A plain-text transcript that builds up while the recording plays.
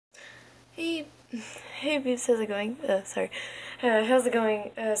Hey, hey peeps, how's it going? How's it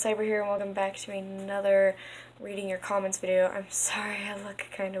going? Cyber here, and welcome back to another reading your comments video. I'm sorry I look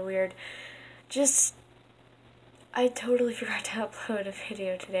kind of weird. I totally forgot to upload a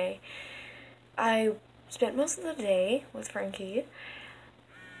video today. I spent most of the day with Frankie,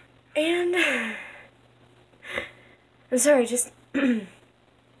 and I'm sorry, just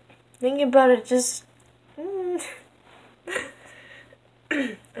thinking about it,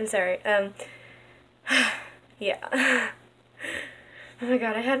 I'm sorry, yeah. Oh my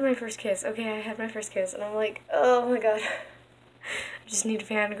god, I had my first kiss. Okay, I had my first kiss, and I'm like, oh my god. I just need to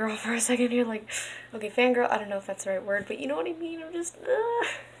fangirl for a second here, like, okay, fangirl, I don't know if that's the right word, but you know what I mean, I'm just,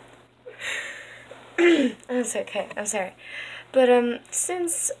 That's okay, I'm sorry. But,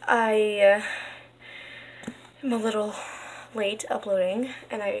 since I, am a little late uploading,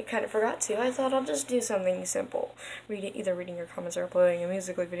 and I kind of forgot to, I thought I'll just do something simple. Either reading your comments or uploading a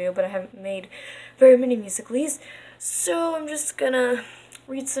Musical.ly video, but I haven't made very many Musical.lys, so I'm just gonna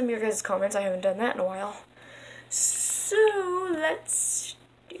read some of your guys' comments. I haven't done that in a while. So, let's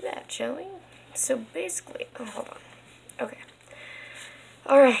do that, shall we? So basically, oh, hold on. Okay.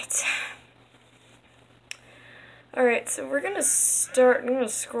 Alright. Alright, so we're gonna start, I'm gonna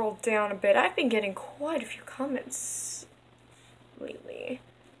scroll down a bit. I've been getting quite a few comments lately.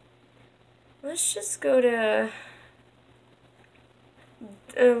 Let's just go to,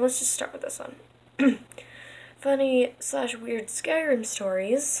 let's just start with this one. Funny/weird Skyrim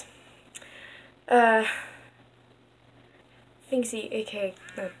stories. Finksy, aka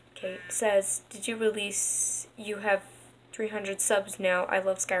Kate, says, did you release, you have 300 subs now, I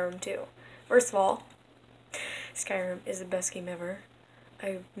love Skyrim too. First of all, Skyrim is the best game ever.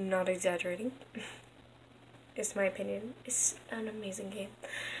 I'm not exaggerating. It's my opinion. It's an amazing game.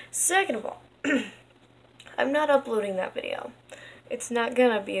 Second of all, I'm not uploading that video. It's not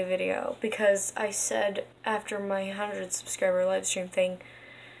gonna be a video because I said after my 100 subscriber livestream thing,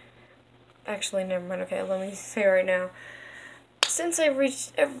 actually never mind, okay, let me say right now, since I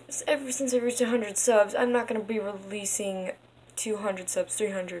reached, ever since I reached 100 subs, I'm not gonna be releasing 200 subs,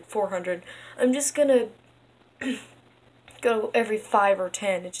 300, 400, I'm just gonna go every 5 or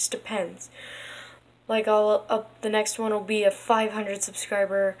 10, it just depends. Like, the next one will be a 500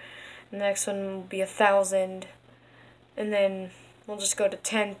 subscriber, the next one will be 1,000, and then we'll just go to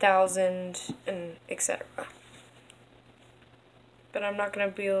 10,000, and etc. But I'm not gonna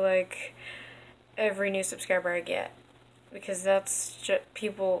be like every new subscriber I get, because that's just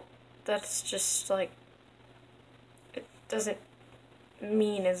like, it doesn't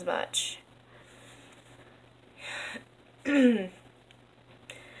mean as much.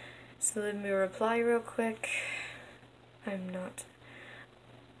 So let me reply real quick. I'm not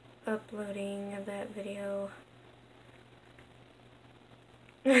uploading that video.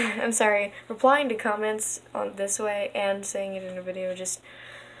 I'm sorry, replying to comments on this way and saying it in a video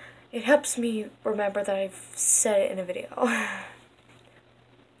it helps me remember that I've said it in a video.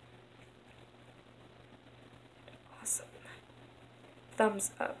 Awesome.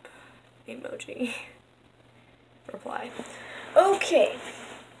 Thumbs up emoji. Reply. Okay.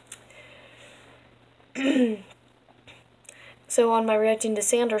 So on my reacting to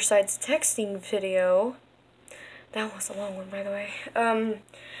Sanderside's texting video, that was a long one, by the way.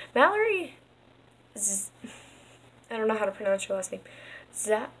 Mallory, I don't know how to pronounce your last name.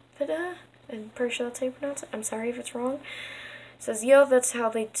 Zappada? I'm pretty sure that's how you pronounce it. I'm sorry if it's wrong. Says, yo, that's how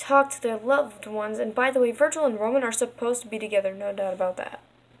they talk to their loved ones. And by the way, Virgil and Roman are supposed to be together. No doubt about that.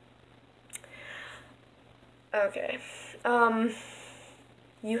 Okay.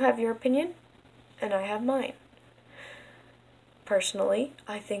 You have your opinion, and I have mine. Personally,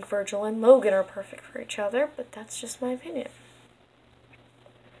 I think Virgil and Logan are perfect for each other, but that's just my opinion.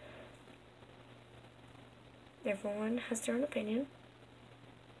 Everyone has their own opinion.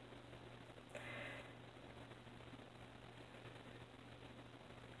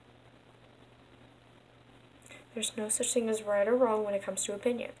 There's no such thing as right or wrong when it comes to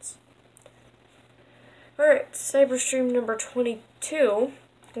opinions. Alright, Cyberstream number 22,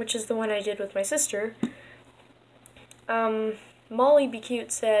 which is the one I did with my sister. Molly Be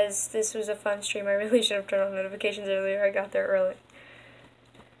Cute says, this was a fun stream, I really should have turned on notifications earlier, I got there early.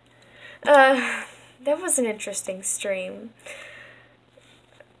 That was an interesting stream.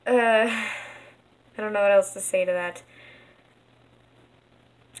 I don't know what else to say to that.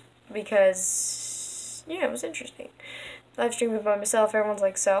 Because, yeah, it was interesting. Live streaming by myself, everyone's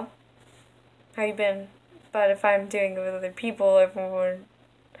like, so? How you been? But if I'm doing it with other people, everyone would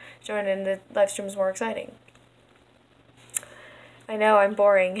join in, the live stream is more exciting. I know, I'm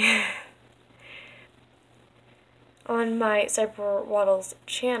boring. on my CyberWaddles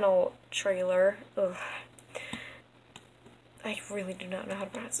channel trailer, ugh, I really do not know how to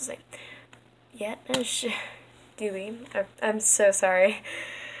pronounce this name. Dewey. I'm so sorry.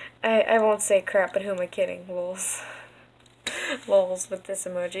 I won't say crap, but who am I kidding? Lols. Lols with this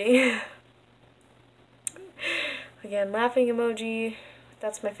emoji. Again, laughing emoji.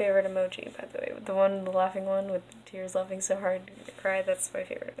 That's my favorite emoji, by the way. The laughing one with tears laughing so hard to cry, that's my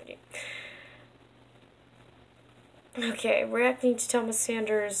favorite emoji. Okay, reacting to Thomas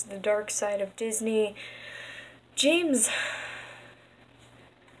Sanders' The Dark Side of Disney. James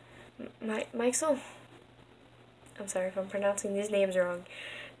Meixel? I'm sorry if I'm pronouncing these names wrong.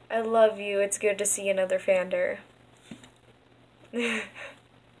 I love you. It's good to see another fander.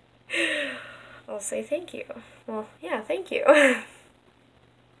 I'll say thank you. Well, yeah, thank you.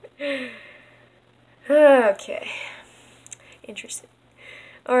 Okay. Interesting.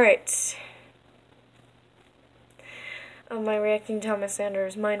 Alright. On my reacting Thomas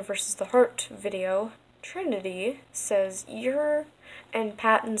Sanders' Mind versus the Heart video, Trinity says, your and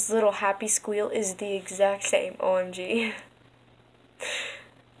Patton's little happy squeal is the exact same. OMG.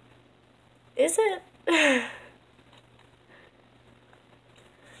 Is it?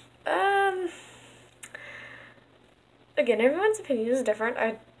 Again, everyone's opinion is different.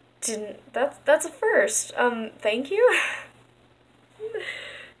 That's a first. Thank you.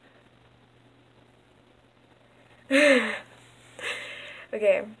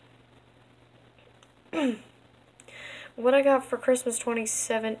 Okay. What I got for Christmas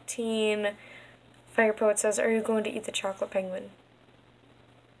 2017, Fire Poet says, are you going to eat the chocolate penguin?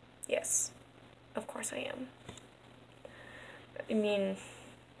 Yes. Of course I am. I mean,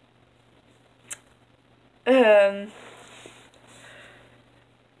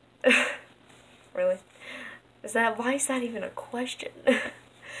 really? Why is that even a question?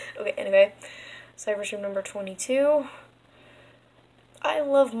 Okay, anyway, Cyberstream number 22. I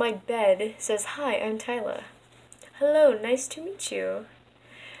love my bed says, hi, I'm Tyla. Hello, nice to meet you.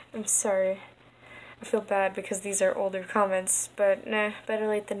 I'm sorry. I feel bad because these are older comments, but nah, better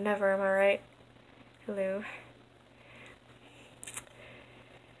late than never, am I right? Hello.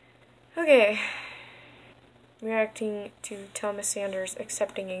 Okay. Reacting to Thomas Sanders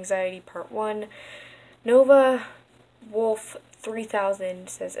Accepting Anxiety Part 1. Nova Wolf 3000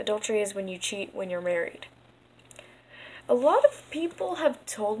 says, adultery is when you cheat when you're married. A lot of people have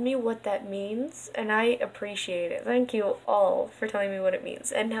told me what that means, and I appreciate it. Thank you all for telling me what it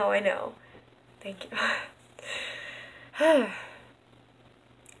means, and now I know. Thank you.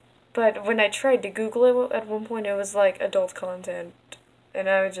 But when I tried to Google it at one point, it was like adult content, and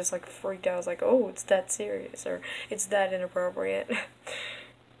I was just like freaked out. I was like, oh, it's that serious, or it's that inappropriate.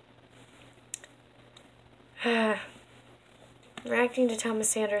 Reacting to Thomas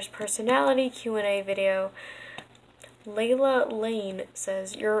Sanders' personality Q&A video. Layla Lane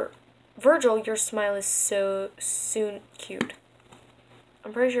says, Virgil, your smile is so cute.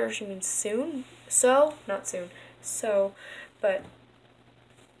 I'm pretty sure she means soon. So, not soon. So, but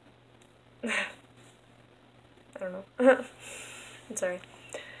I don't know. I'm sorry.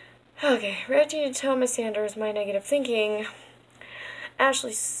 Okay, reacting to Thomas Sanders' My Negative Thinking.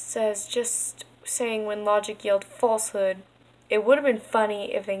 Ashley says, just saying when logic yelled falsehood. It would have been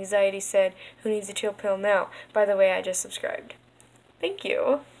funny if anxiety said, who needs a chill pill now? By the way, I just subscribed. Thank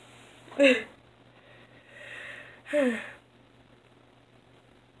you.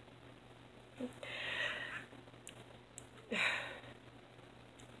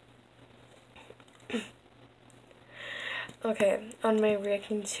 Okay, on my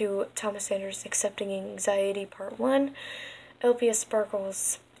reacting to Thomas Sanders Accepting Anxiety Part 1, LPS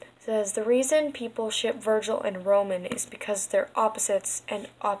Sparkles says, the reason people ship Virgil and Roman is because they're opposites and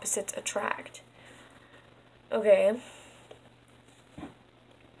opposites attract. Okay.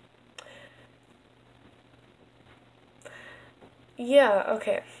 Yeah,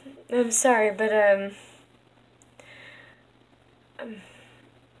 okay. I'm sorry, but,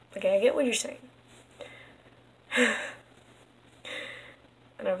 okay, I get what you're saying.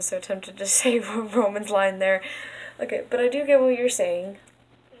 And I was so tempted to say Roman's line there. Okay, but I do get what you're saying.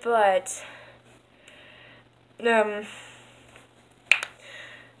 But,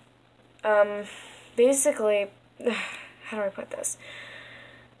 basically, how do I put this?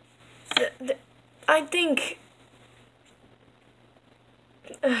 I think,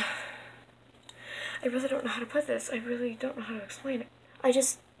 I really don't know how to put this. I really don't know how to explain it. I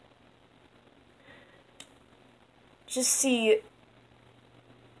just see,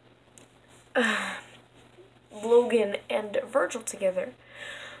 Logan and Virgil together.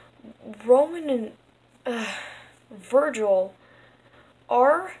 Roman and Virgil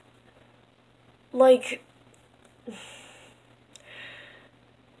are like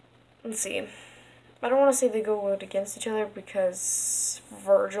let's see. I don't want to say they go against each other because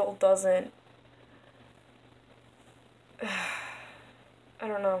Virgil doesn't. I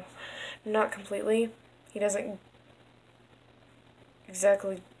don't know. Not completely. He doesn't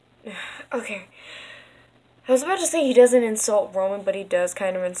exactly. Okay. I was about to say he doesn't insult Roman, but he does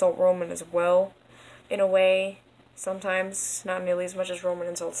kind of insult Roman as well. In a way. Sometimes. Not nearly as much as Roman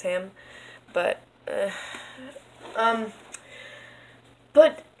insults him. But.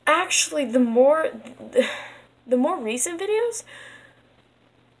 But actually, the more recent videos,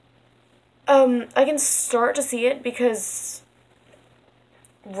 I can start to see it because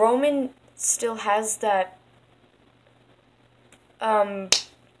Roman still has that,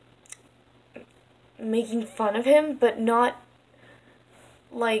 making fun of him, but not,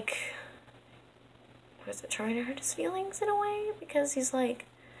 like, what is it, trying to hurt his feelings in a way? Because he's, like,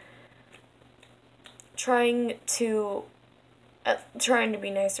 trying to be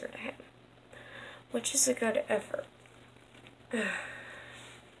nicer to him, which is a good effort.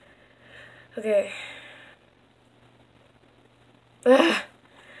 Okay.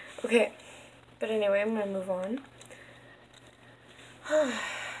 Okay. But anyway, I'm gonna move on.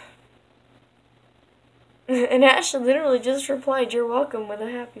 And Ash literally just replied, "You're welcome," with a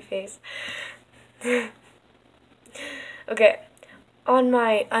happy face. Okay. On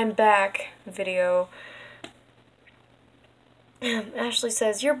my "I'm back" video, Ashley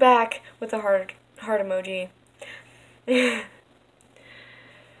says, "You're back," with a heart emoji.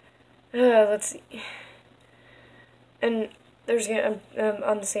 Let's see. And there's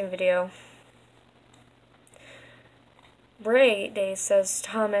on the same video, Bray Day says,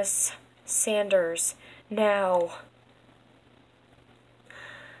 "Thomas Sanders now."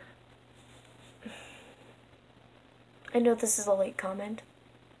 I know this is a late comment,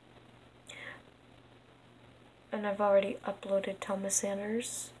 and I've already uploaded Thomas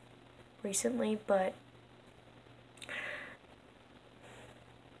Sanders recently, but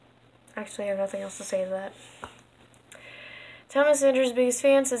actually I have nothing else to say to that. Thomas Sanders' biggest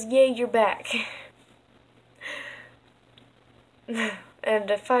fan says, "Yay, you're back."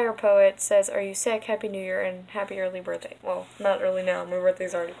 And a Fire Poet says, "Are you sick? Happy New Year and happy early birthday." Well, not early now, my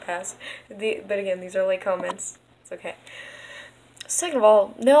birthday's already passed. But again, these are late comments. It's okay. Second of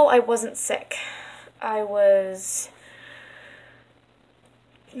all, no, I wasn't sick. I was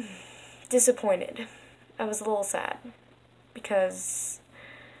disappointed. I was a little sad because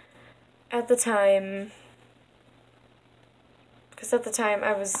at the time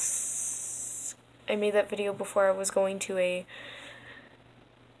I made that video before I was going to a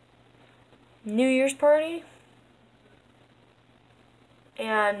New Year's party,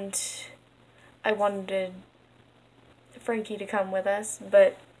 and I wanted Frankie to come with us,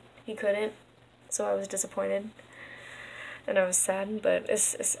 but he couldn't, so I was disappointed, and I was sad, but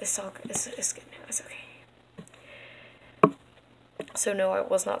it's all good. It's good now. It's okay. So no, I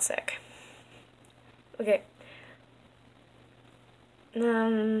was not sick. Okay.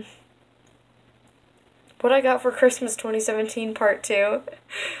 What I got for Christmas 2017 Part 2.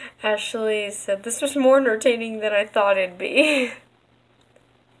 Ashley said, "This was more entertaining than I thought it'd be."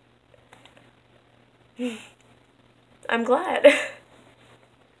 I'm glad.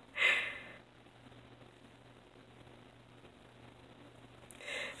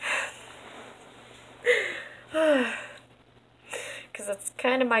 Because that's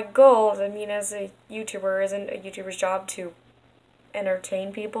kind of my goal. I mean, as a YouTuber, isn't a YouTuber's job to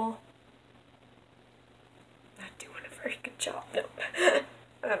entertain people? Not doing a very good job, no.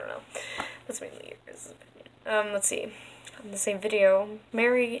 I don't know. That's mainly yours. Let's see. On the same video,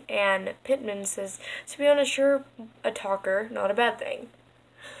 Mary Ann Pittman says, "To be honest, you're a talker, not a bad thing."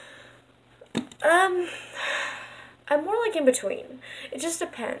 I'm more like in between. It just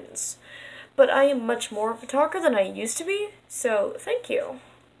depends. But I am much more of a talker than I used to be, so thank you.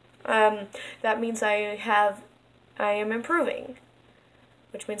 That means I am improving,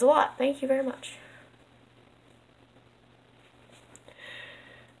 which means a lot. Thank you very much.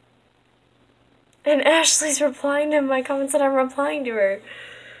 And Ashley's replying to my comments that I'm replying to her.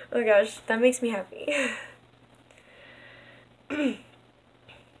 Oh gosh, that makes me happy.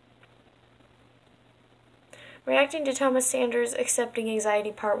 Reacting to Thomas Sanders accepting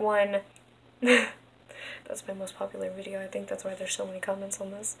anxiety part 1. That's my most popular video. I think that's why there's so many comments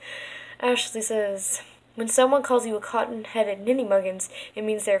on this. Ashley says, "When someone calls you a cotton-headed ninny-muggins, it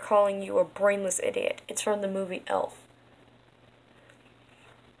means they're calling you a brainless idiot." It's from the movie Elf.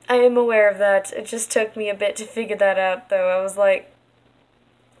 I am aware of that. It just took me a bit to figure that out, though. I was like,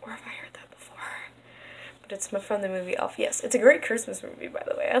 where have I heard that before? But it's from the movie Elf. Yes, it's a great Christmas movie, by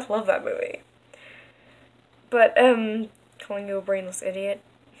the way. I love that movie. But, calling you a brainless idiot,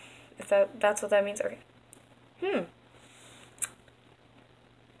 if that's what that means, okay.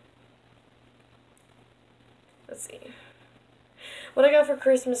 Let's see. What I got for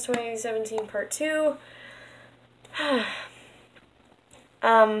Christmas 2017 Part 2.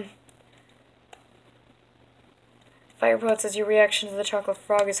 Firepot says your reaction to the chocolate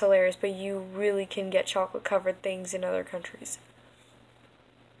frog is hilarious, but you really can get chocolate covered things in other countries.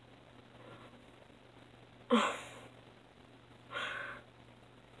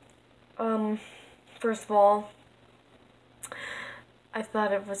 First of all, I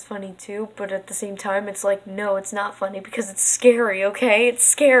thought it was funny too, but at the same time, it's like, no, it's not funny because it's scary, okay? It's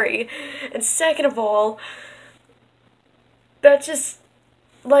scary. And second of all, that just,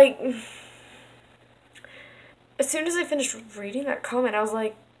 like, as soon as I finished reading that comment, I was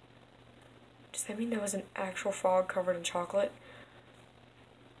like, does that mean there was an actual frog covered in chocolate?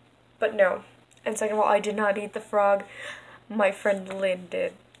 But no. And second of all, I did not eat the frog. My friend Lynn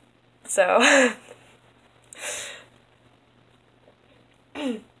did. So...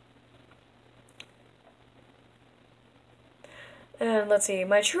 And let's see,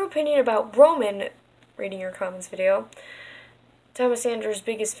 my true opinion about Roman, reading your comments video. Thomas Sanders'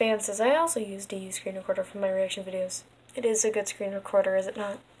 biggest fan says, I also use DU screen recorder for my reaction videos. It is a good screen recorder, is it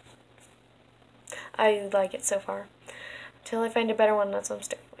not? I like it so far. Until I find a better one, that's what I'm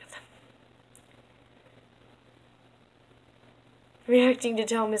sticking with. Reacting to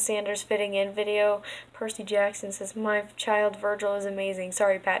Thomas Sanders' fitting in video, Percy Jackson says, my child Virgil is amazing.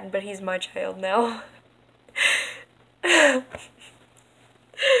 Sorry, Patton, but he's my child now.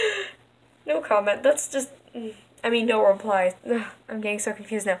 No comment. That's just... I mean, no reply. I'm getting so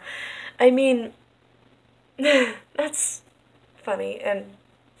confused now. I mean... That's funny and...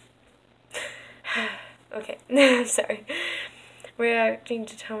 Okay. Sorry. Reacting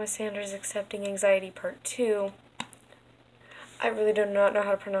to Thomas Sanders accepting anxiety part 2. I really do not know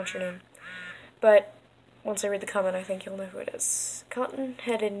how to pronounce your name. But once I read the comment, I think you'll know who it is.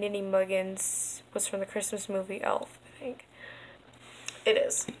 Cotton-headed Ninny Muggins was from the Christmas movie Elf, I think. It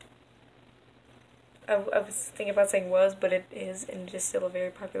is. I was thinking about saying was, but it is, and it is still a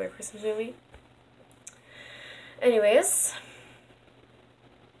very popular Christmas movie. Anyways.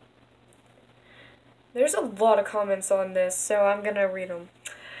 There's a lot of comments on this, so I'm gonna read them.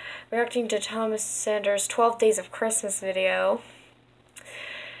 Reacting to Thomas Sanders' 12 Days of Christmas video.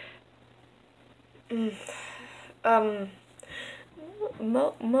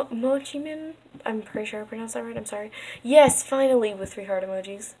 Mochimin? I'm pretty sure I pronounced that right, I'm sorry. Yes, finally, with 3 heart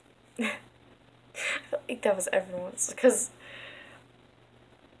emojis. I felt like that was everyone's, because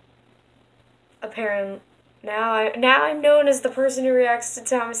apparently now I'm known as the person who reacts to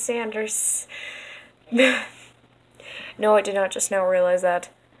Thomas Sanders. No, I did not just now realize that.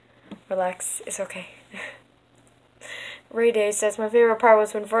 Relax, it's okay. Ray Day says, my favorite part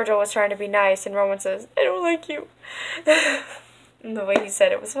was when Virgil was trying to be nice and Roman says, I don't like you. And the way he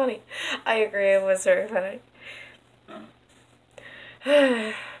said it was funny. I agree, it was very funny.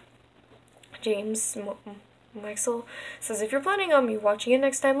 James Maxwell says, if you're planning on me watching it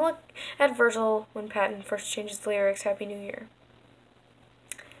next time, look at Virgil when Patton first changes the lyrics, Happy New Year.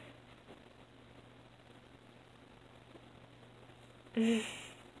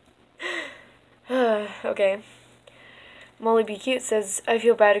 Okay. Molly Be Cute says, I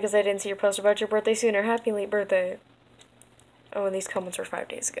feel bad because I didn't see your post about your birthday sooner. Happy late birthday. Oh, and these comments were 5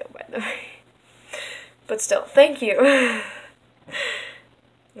 days ago, by the way. But still, thank you.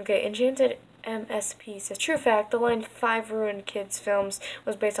 Okay, Enchanted MSP says, true fact, the line 5 ruined kids films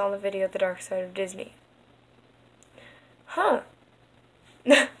was based on the video The Dark Side of Disney. Huh.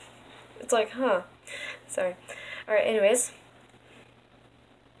 It's like, huh. Sorry. Alright, anyways.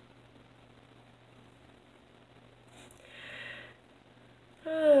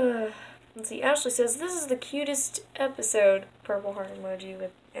 Let's see, Ashley says, this is the cutest episode. Purple heart emoji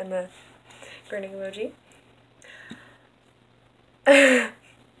with and the grinning emoji. I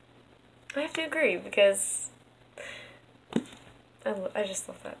have to agree, because I just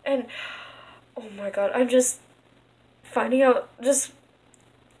love that. And, oh my god, I'm just finding out just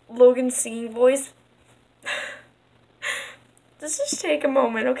Logan's singing voice. Let's just take a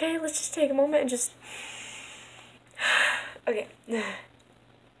moment, okay? Let's just take a moment and just... Okay.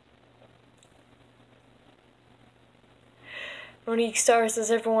 Monique Starr says,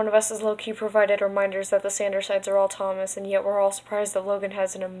 every one of us has low-key provided reminders that the Sanders sides are all Thomas, and yet we're all surprised that Logan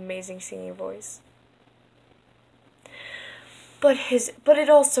has an amazing singing voice. But it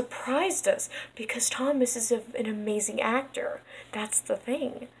all surprised us, because Thomas is an amazing actor. That's the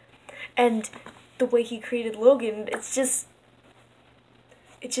thing. And the way he created Logan, it's just...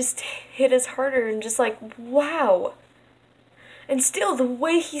 it just hit us harder and just like, wow. And still, the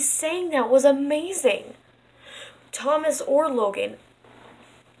way he's saying that was amazing. Thomas or Logan.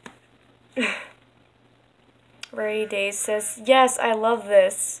 Ray Days says, yes, I love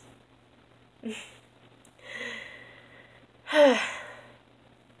this. Let's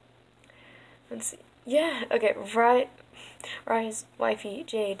see. Yeah, okay, right. Ryan's wifey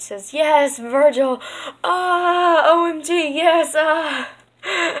Jade says, yes, Virgil. Ah, OMG, yes, ah.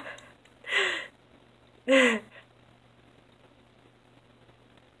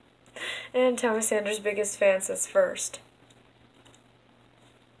 And Thomas Sanders' biggest fan says first.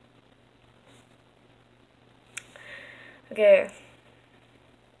 Okay.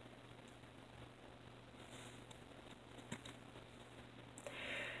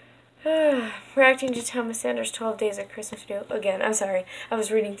 Reacting to Thomas Sanders' 12 Days of Christmas video. Again, I'm sorry. I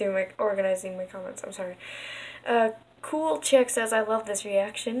was reading through organizing my comments. I'm sorry. Cool Chick says, I love this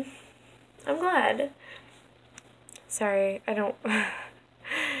reaction. I'm glad. Sorry, I don't...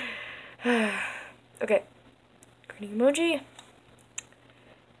 Okay. Grinning emoji.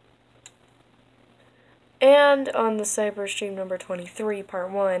 And on the Cyber stream number 23,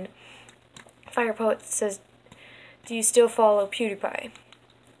 part 1, Fire Poet says, do you still follow PewDiePie?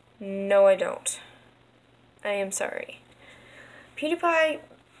 No, I don't. I am sorry. PewDiePie...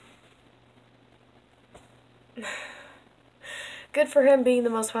 Good for him being the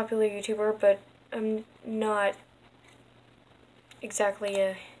most popular YouTuber, but I'm not exactly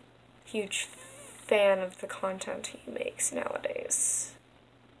a huge fan of the content he makes nowadays.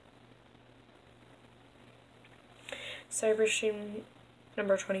 Cyberstream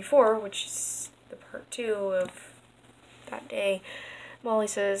number 24, which is the part 2 of that day, Molly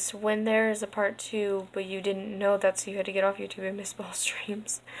says, when there is a part 2, but you didn't know that, so you had to get off YouTube and miss ball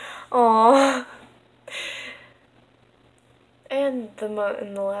streams. Aww. And in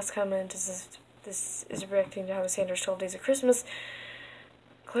the last comment is this is reacting to Thomas Sanders' 12 Days of Christmas.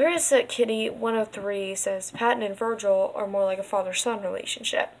 Clarissa Kitty 103 says, Patton and Virgil are more like a father-son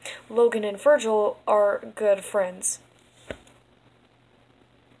relationship. Logan and Virgil are good friends.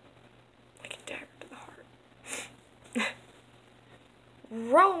 Like a dagger to the heart.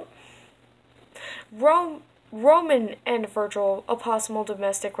 Roman and Virgil, a possible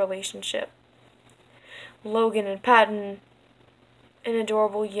domestic relationship. Logan and Patton, an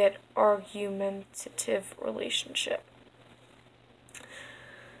adorable yet argumentative relationship.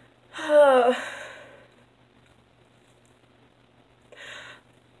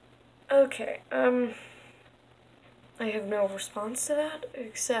 Okay, I have no response to that,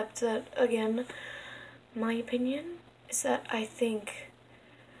 except that, again, my opinion is that I think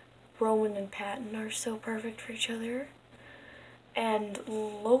Roman and Patton are so perfect for each other, and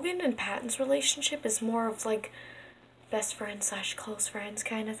Logan and Patton's relationship is more of, like, best friends / close friends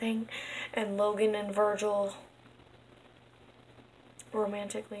kind of thing, and Logan and Virgil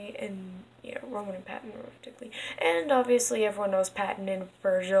romantically, and yeah, Roman and Patton romantically, and obviously everyone knows Patton and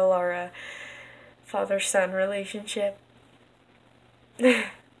Virgil are a father-son relationship. But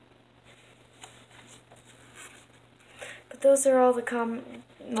those are all the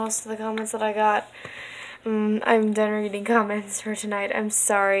most of the comments that I got. I'm done reading comments for tonight. I'm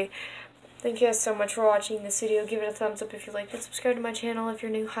sorry. Thank you guys so much for watching this video. Give it a thumbs up if you liked it. Subscribe to my channel if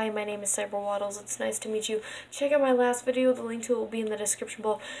you're new. Hi, my name is CyberWaddles. It's nice to meet you. Check out my last video. The link to it will be in the description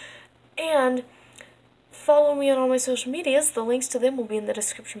below. And follow me on all my social medias. The links to them will be in the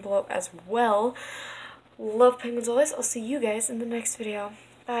description below as well. Love penguins always. I'll see you guys in the next video.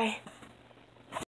 Bye.